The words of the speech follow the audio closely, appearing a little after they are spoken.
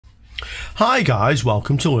Hi guys,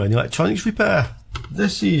 welcome to Learning Electronics Repair.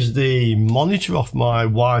 This is the monitor off my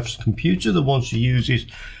wife's computer, the one she uses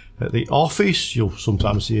at the office. You'll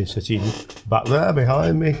sometimes see her sitting back there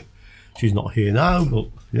behind me. She's not here now, but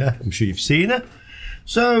yeah, I'm sure you've seen her.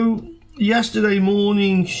 So yesterday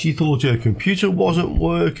morning she thought her computer wasn't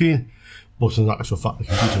working, but in actual fact the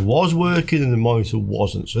computer was working and the monitor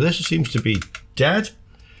wasn't. So this seems to be dead.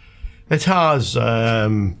 It has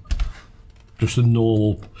just a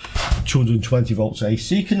normal 220 volts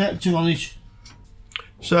AC connector on it.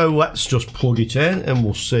 So let's just plug it in and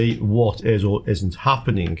we'll see what is or isn't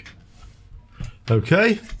happening.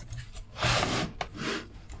 Okay.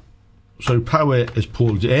 So power is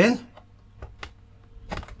plugged in.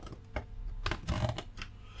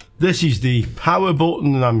 This is the power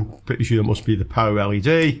button, and I'm pretty sure it must be the power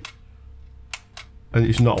LED. And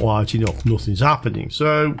it's not lighting up, nothing's happening.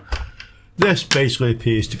 So this basically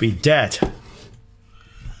appears to be dead.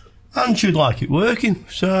 And she'd like it working,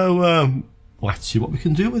 so let's see what we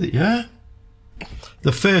can do with it, yeah?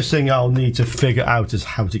 The first thing I'll need to figure out is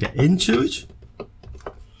how to get into it.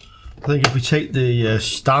 I think if we take the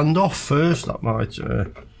stand off first, that might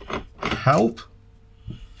help.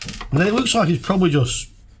 And then it looks like it's probably just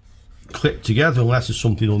clipped together unless there's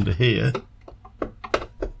something under here.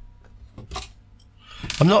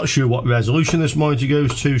 I'm not sure what resolution this monitor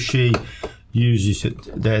goes to. She uses it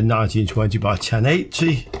there 1920 by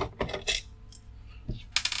 1080.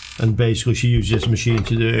 And basically she uses this machine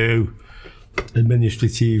to do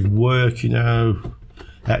administrative work, you know,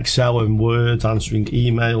 Excel and Word, answering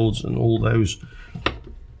emails and all those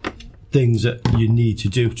things that you need to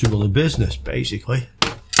do to run a business, basically.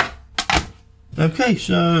 Okay,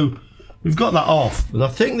 so we've got that off, and I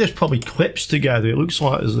think this probably clips together. It looks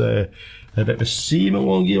like there's a bit of a seam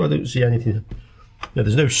along here. I don't see anything. Yeah,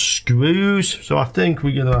 there's no screws, so I think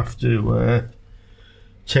we're going to have to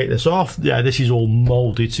take this off. Yeah, this is all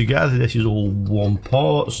moulded together. This is all one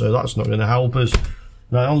part, so that's not going to help us.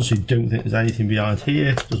 And I honestly don't think there's anything behind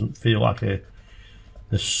here. It doesn't feel like a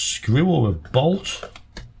screw or a bolt.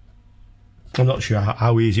 I'm not sure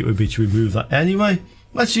how easy it would be to remove that anyway.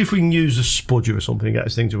 Let's see if we can use a spudger or something to get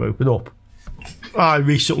this thing to open up. I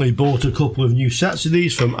recently bought a couple of new sets of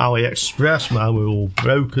these from AliExpress. Mine were all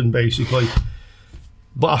broken basically,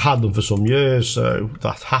 but I've had them for some years, so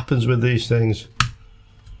that happens with these things.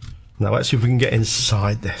 Now let's see if we can get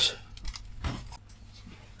inside this.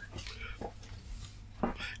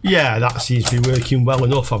 Yeah, that seems to be working well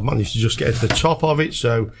enough. I've managed to just get to the top of it,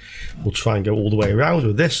 so we'll try and go all the way around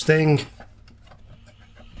with this thing.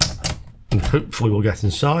 And hopefully we'll get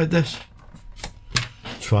inside this.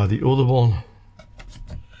 Try the other one.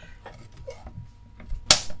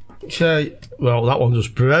 Okay, well that one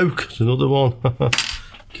just broke. It's another one.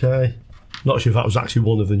 Okay, not sure if that was actually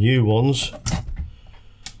one of the new ones.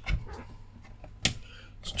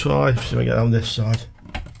 Let's try, see if I get on this side.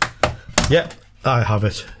 Yep, I have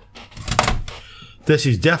it. This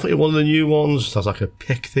is definitely one of the new ones. It has like a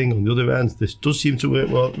pick thing on the other end. This does seem to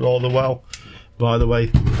work rather well. By the way,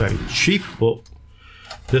 very cheap, but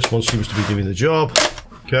this one seems to be doing the job.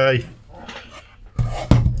 Okay,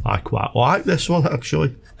 I quite like this one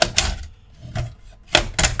actually.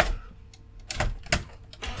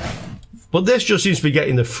 But this just seems to be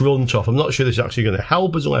getting the front off. I'm not sure this is actually going to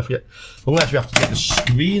help us unless we have to take the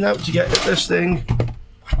screen out to get at this thing.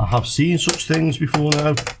 I have seen such things before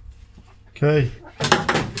now. Okay.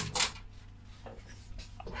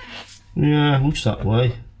 Yeah, looks that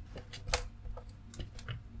way.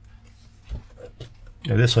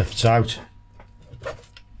 Yeah, this lifts out.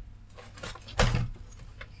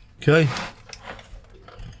 Okay.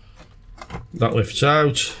 That lifts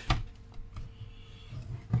out.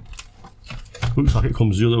 Looks like it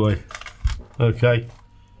comes the other way. Okay.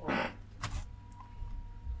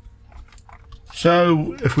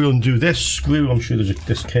 So if we undo this screw, I'm sure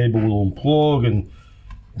this cable will unplug, and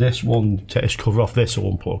this one, take this cover off, this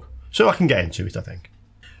will unplug. So I can get into it, I think.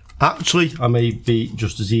 Actually, I may be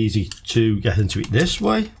just as easy to get into it this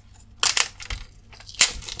way.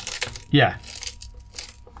 Yeah.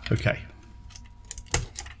 Okay.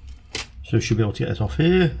 So should be able to get this off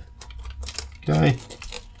here. Okay.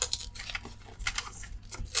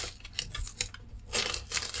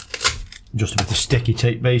 Just a bit of sticky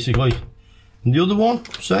tape basically. And the other one,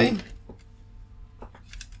 same.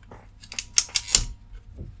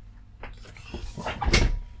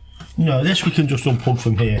 No, this we can just unplug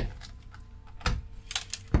from here.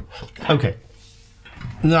 Okay.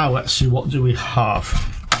 Now let's see, what do we have?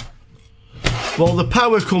 Well, the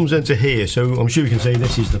power comes into here, so I'm sure we can say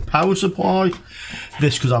this is the power supply.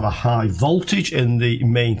 This could have a high voltage in the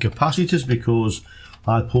main capacitors because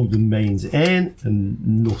I plugged the mains in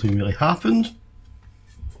and nothing really happened.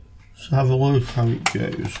 Let's have a look how it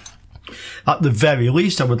goes. At the very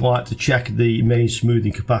least, I would like to check the main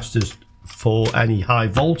smoothing capacitors for any high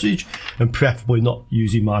voltage, and preferably not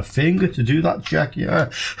using my finger to do that check. Yeah.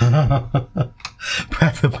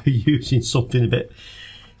 Preferably using something a bit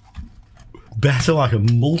better, like a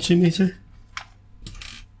multimeter.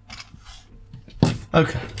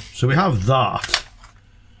 Okay, so we have that.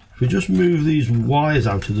 If we just move these wires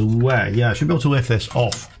out of the way, yeah, I should be able to lift this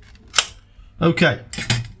off. Okay.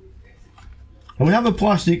 And we have a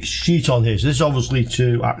plastic sheet on here, so this is obviously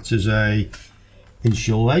to act as a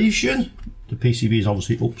insulation. The PCB is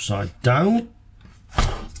obviously upside down.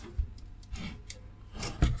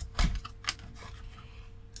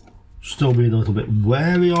 Still being a little bit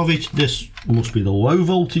wary of it. This must be the low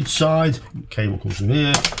voltage side. The cable comes from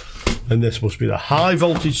here. And this must be the high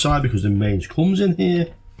voltage side because the mains comes in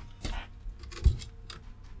here.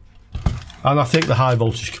 And I think the high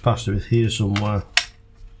voltage capacitor is here somewhere.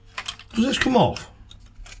 Does this come off?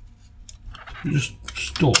 It's just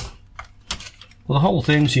stuck. Well, the whole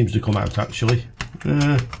thing seems to come out actually.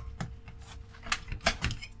 Yeah,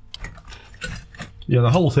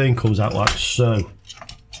 the whole thing comes out like so.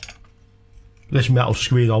 This metal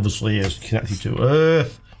screen obviously is connected to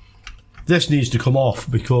earth. This needs to come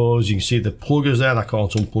off because you can see the plug is there and I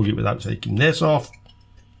can't unplug it without taking this off.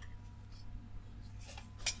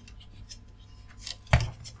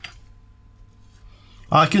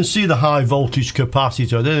 I can see the high voltage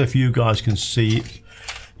capacitor. I don't know if you guys can see it.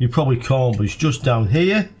 You probably can't, but it's just down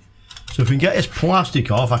here. So if we can get this plastic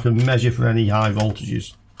off, I can measure for any high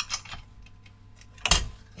voltages.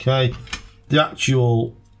 Okay, the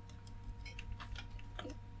actual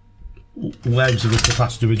legs of the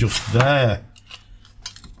capacitor are just there.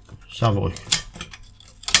 Let's have a look.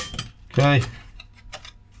 Okay.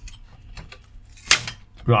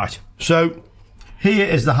 Right, so here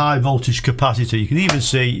is the high voltage capacitor. You can even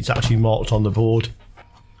see it's actually marked on the board.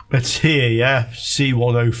 It's here, yeah,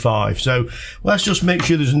 C105. So let's just make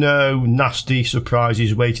sure there's no nasty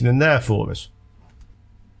surprises waiting in there for us.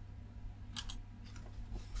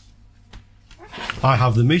 I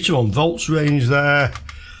have the meter on volts range there.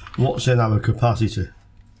 What's in our capacitor?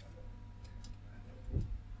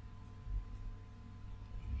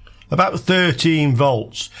 About 13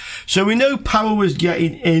 volts. So we know power was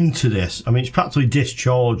getting into this. I mean, it's practically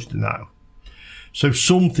discharged now. So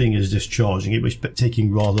something is discharging it, but it's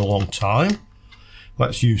taking rather a long time.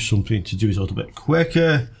 Let's use something to do it a little bit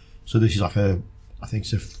quicker. So this is like a, I think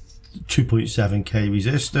it's a 2.7k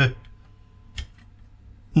resistor.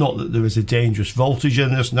 Not that there is a dangerous voltage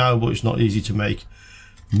in this now, but it's not easy to make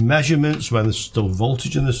measurements when there's still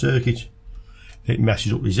voltage in the circuit. It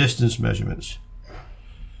messes up resistance measurements.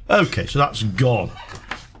 Okay, so that's gone.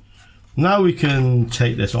 Now we can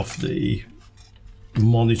take this off the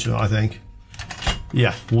monitor, I think.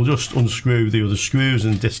 Yeah, we'll just unscrew the other screws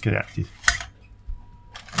and disconnect it.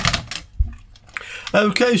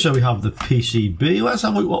 Okay, so we have the PCB. Let's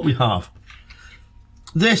have a look what we have.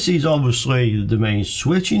 This is obviously the main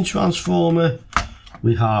switching transformer.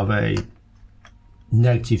 We have a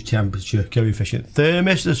negative temperature coefficient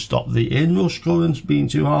thermostat to stop the inrush currents being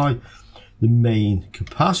too high. The main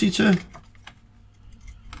capacitor.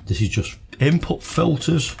 This is just input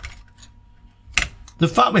filters. The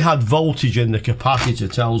fact we had voltage in the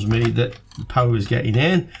capacitor tells me that the power is getting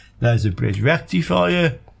in. There's a bridge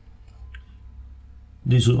rectifier.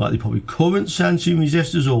 These look like they're probably current sensing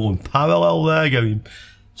resistors all in parallel there going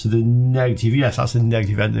to the negative. Yes, that's the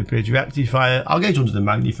negative end of the bridge rectifier. I'll get onto the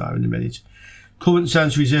magnifier in a minute. Current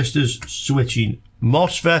sense resistors, switching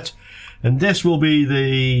MOSFET, and this will be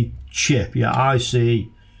the chip, yeah,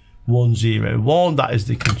 IC101. That is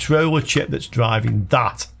the controller chip that's driving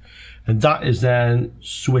that. And that is then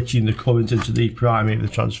switching the current into the primary of the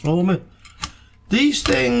transformer. These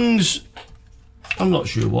things, I'm not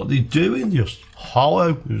sure what they're doing, just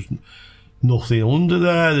hollow. There's nothing under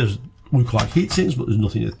there. There's look like heat sinks, but there's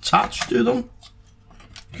nothing attached to them.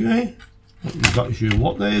 Okay, not exactly sure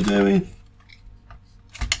what they're doing.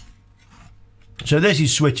 So this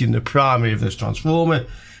is switching the primary of this transformer.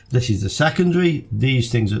 This is the secondary. These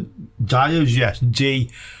things are diodes, yes,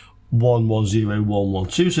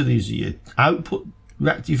 D110112. So these are your output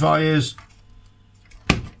rectifiers.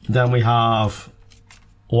 Then we have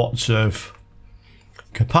lots of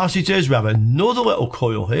capacitors. We have another little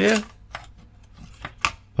coil here.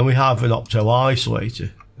 And we have an opto isolator.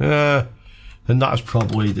 And that is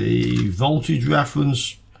probably the voltage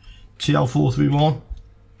reference TL431.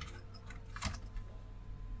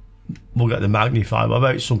 We'll get the magnifier, but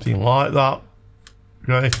about something like that.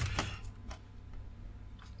 Okay.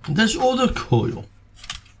 This other coil,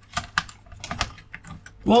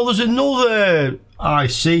 Well, there's another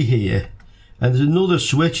IC here, and there's another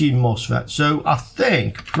switching MOSFET. So I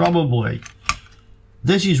think probably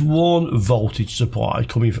this is one voltage supply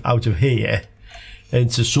coming out of here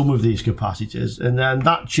into some of these capacitors, and then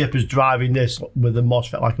that chip is driving this with a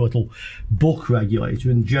MOSFET like a little buck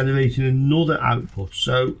regulator and generating another output.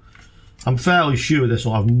 So I'm fairly sure this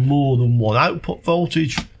will have more than one output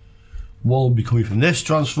voltage. One will be coming from this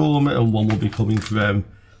transformer and one will be coming from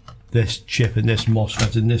this chip and this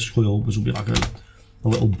MOSFET, and this coil will be like a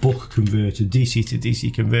little buck converter, DC to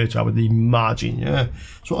DC converter, I would imagine. Yeah,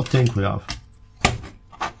 that's what I think we have.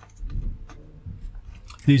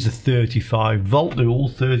 These are 35 volt, they're all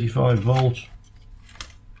 35 volts.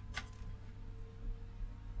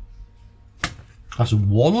 That's a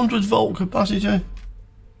 100 volt capacitor.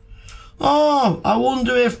 Oh, I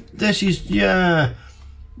wonder if this is, yeah,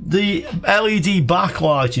 the LED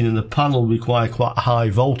backlighting in the panel require quite high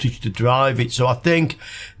voltage to drive it. So I think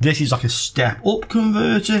this is like a step up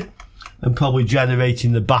converter and probably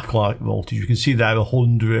generating the backlight voltage. You can see there a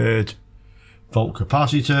 100 volt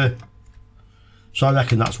capacitor. So I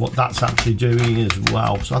reckon that's what that's actually doing as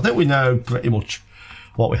well. So I think we know pretty much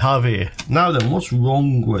what we have here. Now then, what's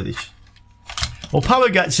wrong with it? Well, power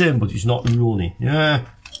gets in, but it's not running. Yeah.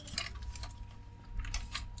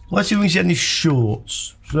 Let's see if we can see any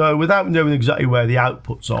shorts. So without knowing exactly where the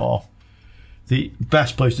outputs are, the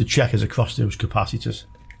best place to check is across those capacitors.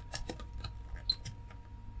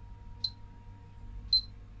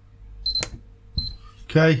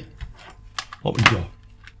 Okay. What we got?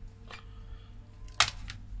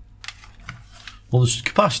 Well, there's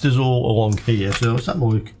capacitors all along here, so let's have a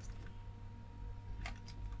look.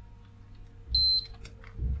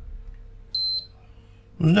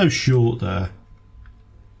 There's no short there.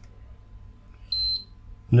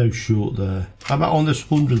 No short there. How about on this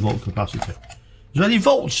 100 volt capacitor? Is there any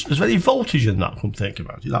volts? Is there any voltage in that? Come think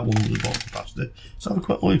about it. That 100 volt capacitor. Let's have a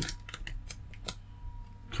quick look.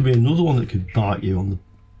 Could be another one that could bite you on the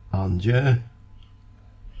hand, yeah.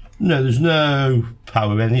 No, there's no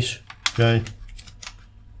power in it. Okay.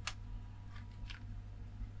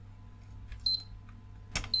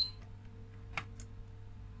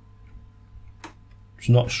 It's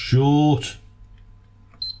not short.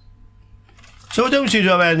 So I don't seem to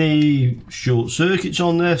have any short circuits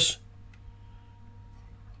on this.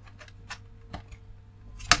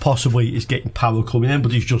 Possibly it's getting power coming in,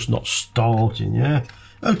 but it's just not starting, yeah?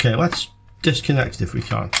 Okay, let's disconnect if we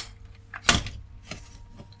can.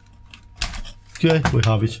 Okay, we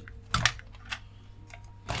have it.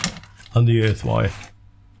 And the earth wire.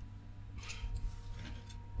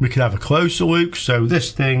 We can have a closer look. So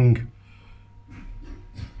this thing,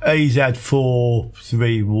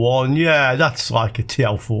 AZ431, yeah, that's like a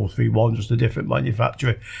TL431, just a different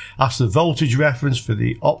manufacturer. That's the voltage reference for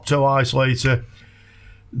the opto isolator.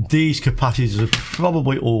 These capacitors are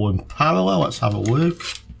probably all in parallel. Let's have a look.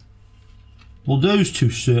 Well, those two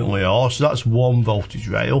certainly are, so that's one voltage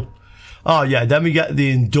rail. Oh yeah, then we get the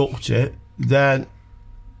inductor, then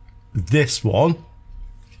this one.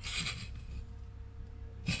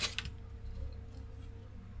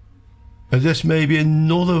 Is this maybe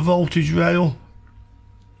another voltage rail?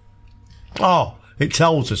 Oh, it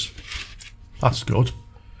tells us. That's good.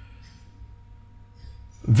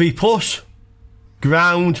 V plus,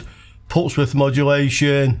 ground, pulse width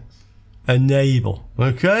modulation, enable.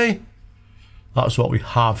 Okay, that's what we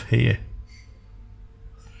have here.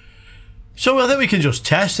 So I think we can just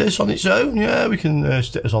test this on its own. Yeah, we can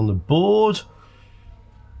stick this on the board.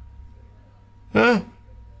 Yeah.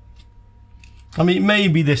 I mean,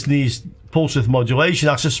 maybe this needs pulse width modulation.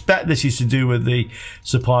 I suspect this is to do with the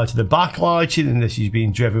supply to the backlighting, and this is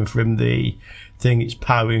being driven from the thing it's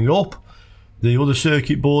powering up, the other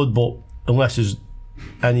circuit board, but unless there's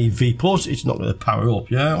any V plus, it's not going to power up.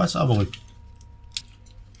 Yeah, let's have a look.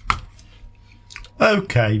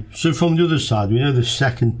 Okay, so from the other side, we know the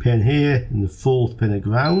second pin here and the fourth pin of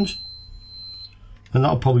ground, and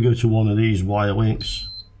that'll probably go to one of these wire links.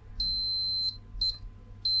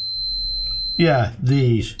 Yeah,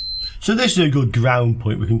 these. So this is a good ground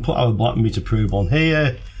point. We can put our black meter probe on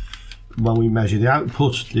here. When we measure the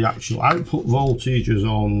output, the actual output voltage is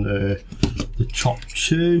on the top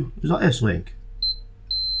two. Is that this link?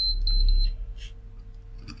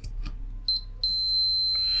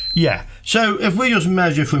 Yeah, so if we just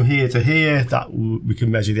measure from here to here, that we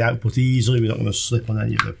can measure the output easily. We're not going to slip on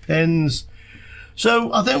any of the pins.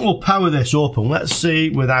 So I think we'll power this up and let's see,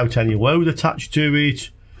 without any load attached to it,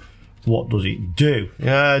 what does it do?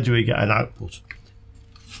 Yeah, do we get an output?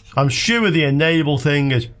 I'm sure the enable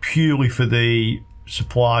thing is purely for the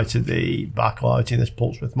supply to the backlighting, this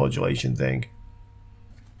pulse width modulation thing.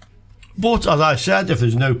 But as I said, if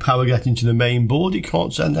there's no power getting to the main board, it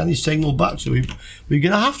can't send any signal back, so we're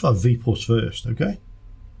going to have V plus first, okay?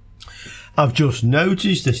 I've just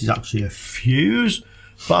noticed this is actually a fuse,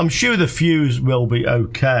 but I'm sure the fuse will be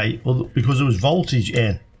okay because there was voltage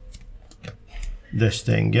in this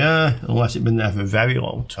thing, yeah, unless it's been there for a very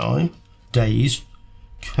long time, days.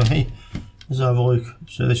 Okay, let's have a look.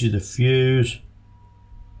 So this is the fuse.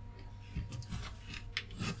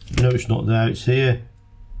 No, it's not there, it's here.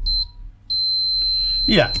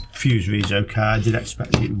 Yeah, fuse reads okay. I did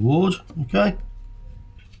expect it would, okay.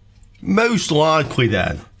 Most likely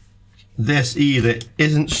then, this either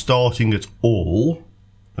isn't starting at all,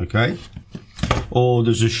 okay, or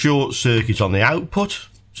there's a short circuit on the output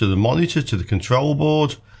to the monitor, to the control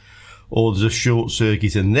board, or there's a short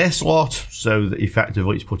circuit in this lot, so that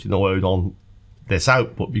effectively it's putting the load on this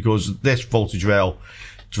output because this voltage rail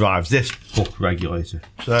drives this buck regulator.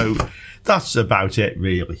 So that's about it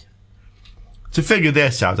really. To figure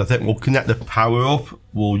this out, I think we'll connect the power up,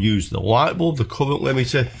 we'll use the light bulb, the current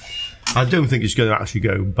limiter. I don't think it's going to actually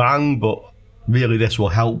go bang, but really this will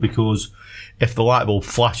help because if the light bulb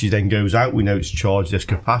flashes then goes out, we know it's charged this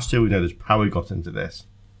capacitor, we know there's power got into this.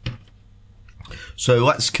 So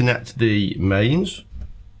let's connect the mains,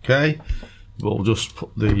 okay? We'll just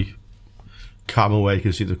put the camera where you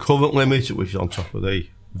can see the current limiter, which is on top of the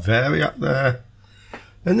variac there.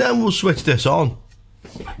 And then we'll switch this on.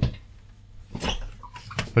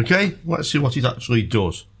 Okay, let's see what it actually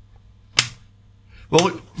does. Well,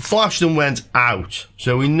 it flashed and went out,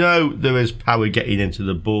 so we know there is power getting into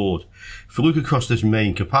the board. If we look across this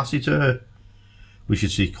main capacitor, we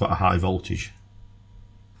should see quite a high voltage.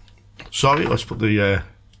 Sorry, let's put the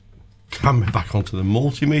camera back onto the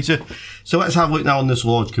multimeter. So let's have a look now on this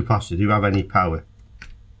large capacitor. Do you have any power?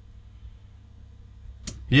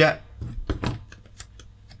 Yeah.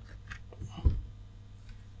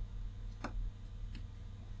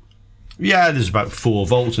 Yeah, there's about 4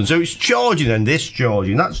 volts, and so it's charging and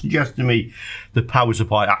discharging. That suggests to me the power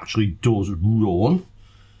supply actually does run.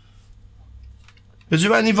 Is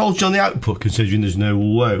there any voltage on the output considering there's no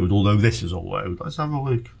load, although this is a load? Let's have a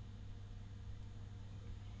look.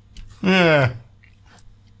 Yeah.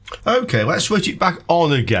 Okay, let's switch it back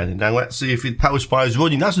on again, and then let's see if the power supply is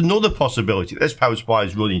running. That's another possibility. This power supply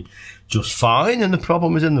is running just fine, and the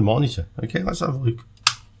problem is in the monitor. Okay, let's have a look.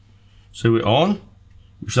 So we're on.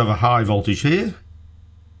 We should have a high voltage here,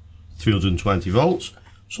 320 volts.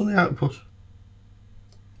 What's on the output?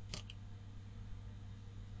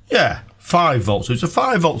 Yeah, 5 volts. So it's a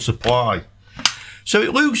 5 volt supply. So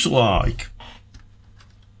it looks like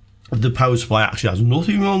the power supply actually has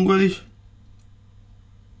nothing wrong with it.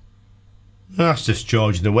 That's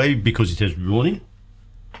discharging away because it is running.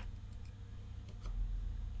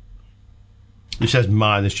 It says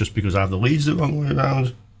minus just because I have the leads the wrong way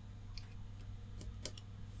around.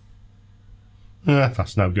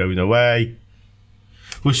 That's now going away.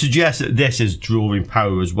 We suggest that this is drawing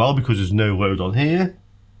power as well because there's no load on here.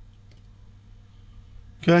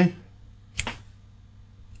 Okay.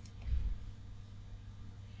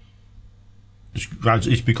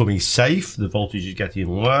 It's becoming safe. The voltage is getting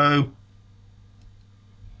low.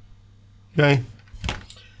 Okay.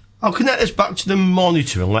 I'll connect this back to the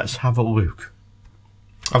monitor and let's have a look.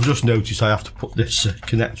 I've just noticed I have to put this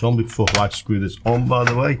connector on before I screw this on, by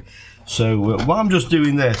the way. So while I'm just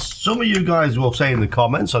doing this, some of you guys will say in the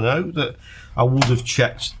comments, I know, that I would have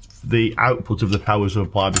checked the output of the power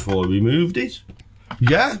supply before I removed it.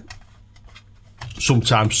 Yeah,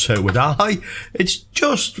 sometimes so would I. It's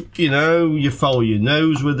just, you know, you follow your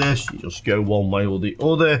nose with this, you just go one way or the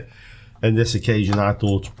other. On this occasion I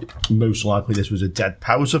thought most likely this was a dead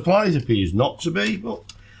power supply. It appears not to be, but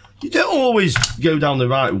you don't always go down the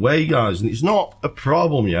right way, guys, and it's not a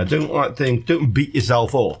problem. Yeah, I don't like things, don't beat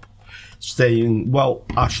yourself up saying, well,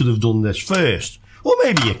 I should have done this first. Or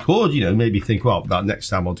maybe you could, you know, maybe think, well, that next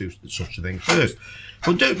time I'll do such a thing first.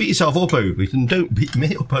 But don't beat yourself up over it, and don't beat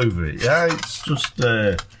me up over it. Yeah, it's just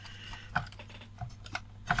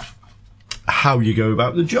how you go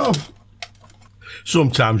about the job.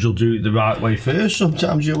 Sometimes you'll do it the right way first,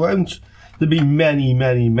 sometimes you won't. There'll be many,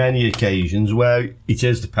 many, many occasions where it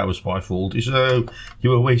is the power supply faulty, so you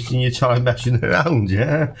were wasting your time messing around,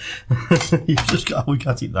 yeah? You've just got to look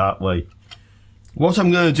at it that way. What I'm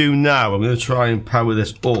going to do now, I'm going to try and power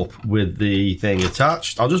this up with the thing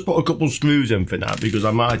attached. I'll just put a couple of screws in for now because I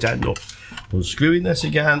might end up unscrewing this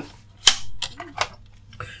again.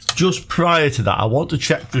 Just prior to that, I want to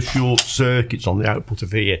check the short circuits on the output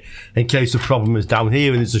of here in case the problem is down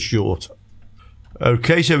here and it's a short.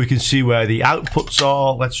 Okay, so we can see where the outputs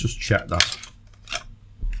are. Let's just check that.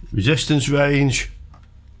 Resistance range.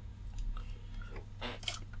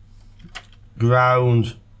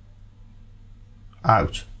 ground,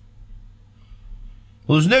 out.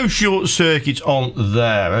 Well, there's no short circuit on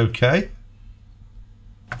there, okay.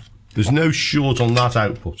 There's no short on that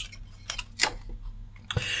output.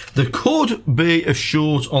 There could be a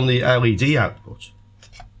short on the LED output.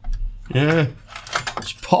 Yeah,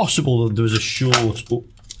 it's possible that there's a short,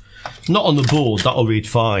 not on the board, that'll read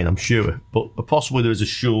fine, I'm sure, but possibly there's a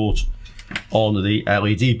short on the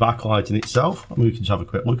LED backlight in itself. I mean, we can just have a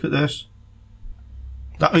quick look at this.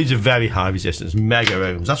 That reads a very high resistance, mega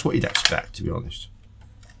ohms. That's what you'd expect, to be honest.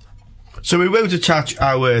 So we won't attach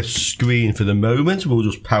our screen for the moment. We'll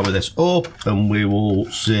just power this up and we will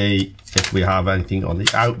see if we have anything on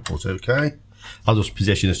the output, okay? I'll just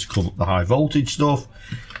position this to cover up the high voltage stuff.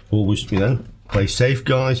 Always, you know, play safe,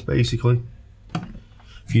 guys, basically.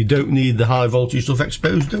 If you don't need the high voltage stuff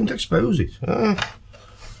exposed, don't expose it.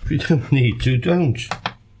 If you don't need to, don't.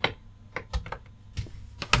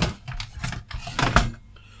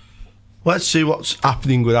 Let's see what's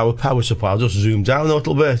happening with our power supply. I'll just zoom down a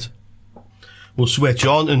little bit. We'll switch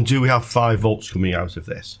on, and do we have 5 volts coming out of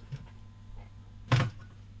this?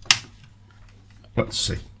 Let's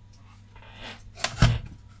see.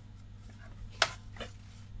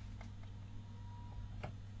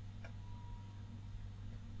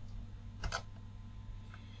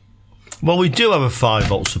 Well, we do have a 5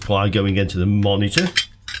 volt supply going into the monitor.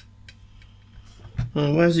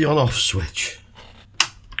 Where's the on-off switch?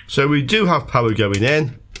 So we do have power going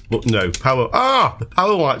in, but no power. Ah, the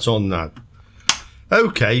power light's on now.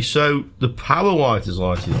 Okay, so the power light is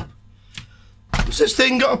lighting up. Has this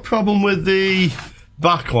thing got a problem with the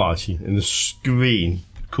backlighting in the screen,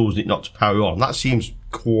 causing it not to power on? That seems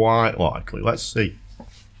quite likely. Let's see.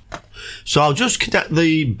 So I'll just connect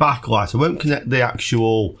the backlight. I won't connect the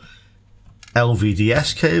actual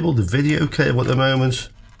LVDS cable, the video cable at the moment.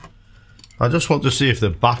 I just want to see if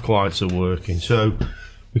the backlights are working. So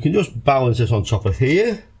we can just balance this on top of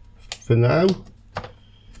here for now.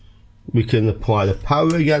 We can apply the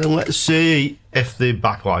power again and let's see if the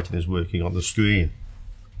backlighting is working on the screen.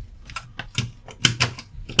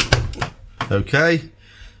 Okay,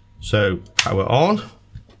 so power on.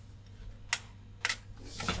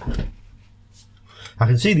 I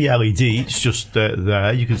can see the LED, it's just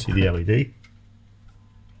there, you can see the LED.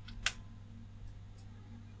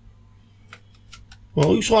 Well,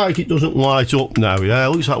 it looks like it doesn't light up now. Yeah, it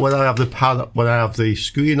looks like when I have the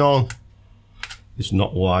screen on, it's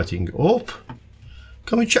not lighting up.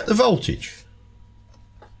 Can we check the voltage?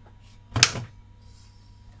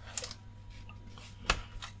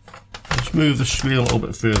 Let's move the screen a little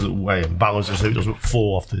bit further away and balance it so it doesn't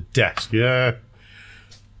fall off the desk. Yeah.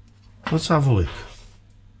 Let's have a look.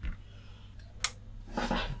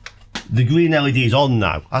 The green LED is on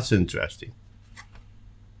now. That's interesting.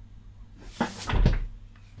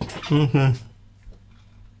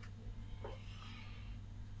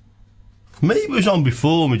 Maybe it was on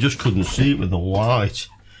before and we just couldn't see it with the light.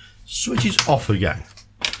 Switch is off again.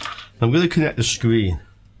 I'm going to connect the screen.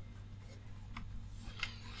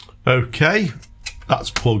 Okay, that's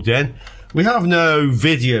plugged in. We have no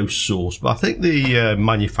video source, but I think the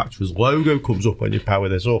manufacturer's logo comes up when you power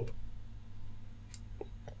this up.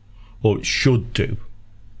 Or it should do.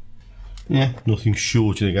 Yeah, nothing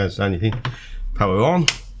shorting against anything. Power on.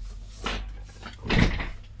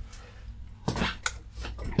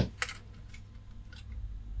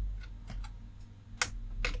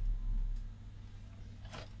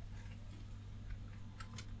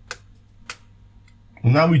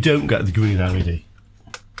 Now we don't get the green LED.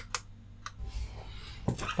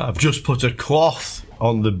 I've just put a cloth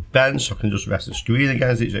on the bench so I can just rest the screen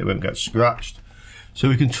against it so it won't get scratched. So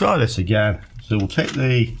we can try this again. So we'll take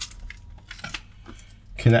the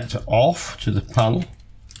connector off to the panel.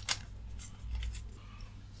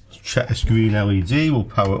 Check the green LED, we'll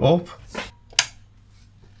power up.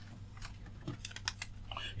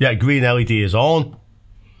 Yeah, green LED is on.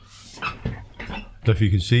 Don't know if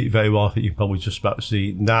you can see it very well. I think you're probably just about to see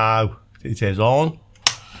it now. It is on.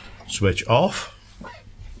 Switch off.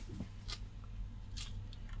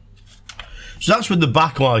 So that's with the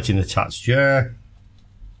backlighting attached, yeah.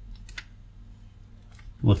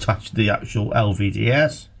 We'll attach the actual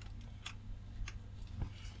LVDS.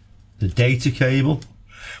 The data cable.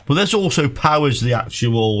 But this also powers the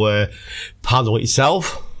actual panel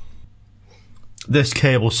itself. This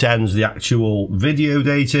cable sends the actual video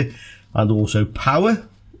data and also power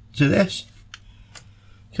to this.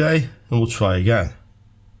 Okay, and we'll try again.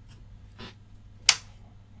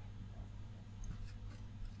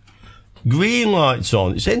 Green light's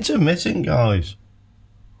on. It's intermittent, guys.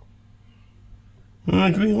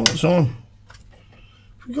 Green light's on.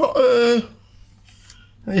 We got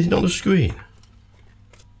anything on the screen?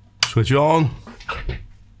 Switch on.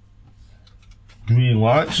 Green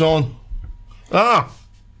light's on. Ah!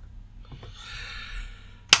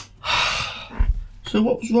 So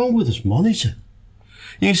what was wrong with this monitor?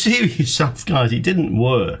 You can see with yourself, guys, it didn't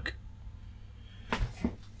work.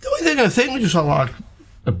 The only thing I think we just had like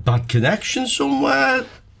a bad connection somewhere.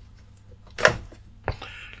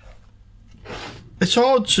 It's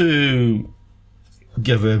hard to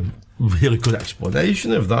give a really good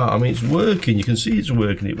explanation of that. I mean, it's working. You can see it's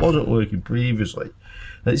working. It wasn't working previously.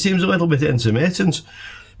 And it seems a little bit intermittent.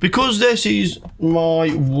 Because this is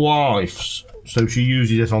my wife's, so she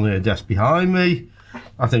uses this on her desk behind me,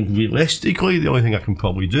 I think realistically the only thing I can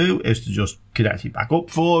probably do is to just connect it back up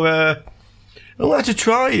for her and let her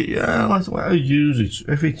try it. Yeah, let her use it.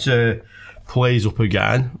 If it plays up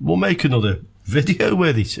again, we'll make another video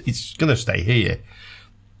with it. It's going to stay here.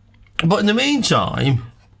 But in the meantime,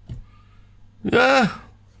 yeah,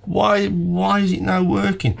 why is it now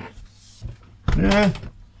working? Yeah,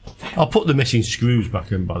 I'll put the missing screws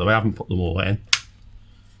back in, by the way. I haven't put them all in.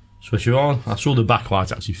 Switch it on. I saw the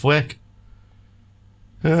backlight actually flick.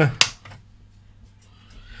 Yeah.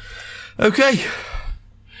 Okay.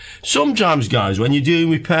 Sometimes, guys, when you're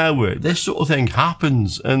doing repair work, this sort of thing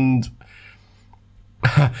happens, and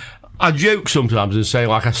I joke sometimes and say,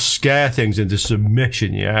 like, I scare things into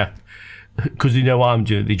submission, yeah? Because they know I'm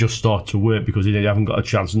doing it, they just start to work because they haven't got a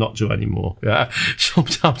chance not to anymore, yeah?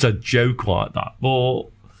 Sometimes I joke like that, but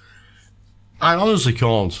I honestly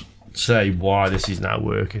can't say why this is now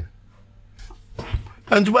working.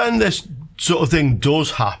 And when this sort of thing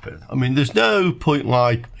does happen, I mean, there's no point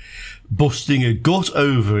like busting a gut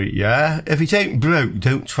over it, yeah? If it ain't broke,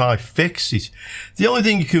 don't try fix it. The only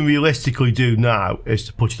thing you can realistically do now is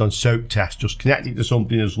to put it on soak test, just connect it to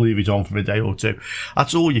something and just leave it on for a day or two.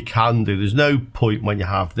 That's all you can do. There's no point when you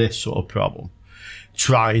have this sort of problem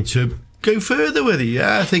trying to go further with it,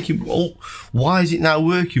 yeah? Thinking, well, why is it now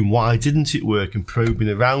working? Why didn't it work? And probing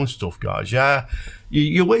around stuff, guys, yeah?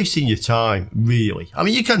 You're wasting your time, really. I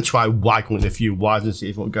mean, you can try waggling a few wires and see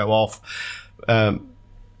if it'll go off.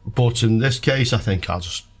 But in this case, I think I'll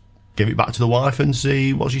just give it back to the wife and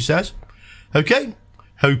see what she says. Okay,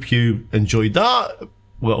 hope you enjoyed that. A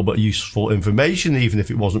little bit of useful information, even if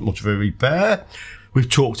it wasn't much of a repair. We've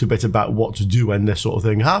talked a bit about what to do when this sort of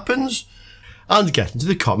thing happens. And get into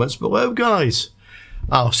the comments below, guys.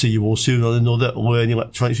 I'll see you all soon on another Learn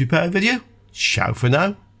Electronics Repair video. Ciao for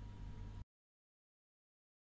now.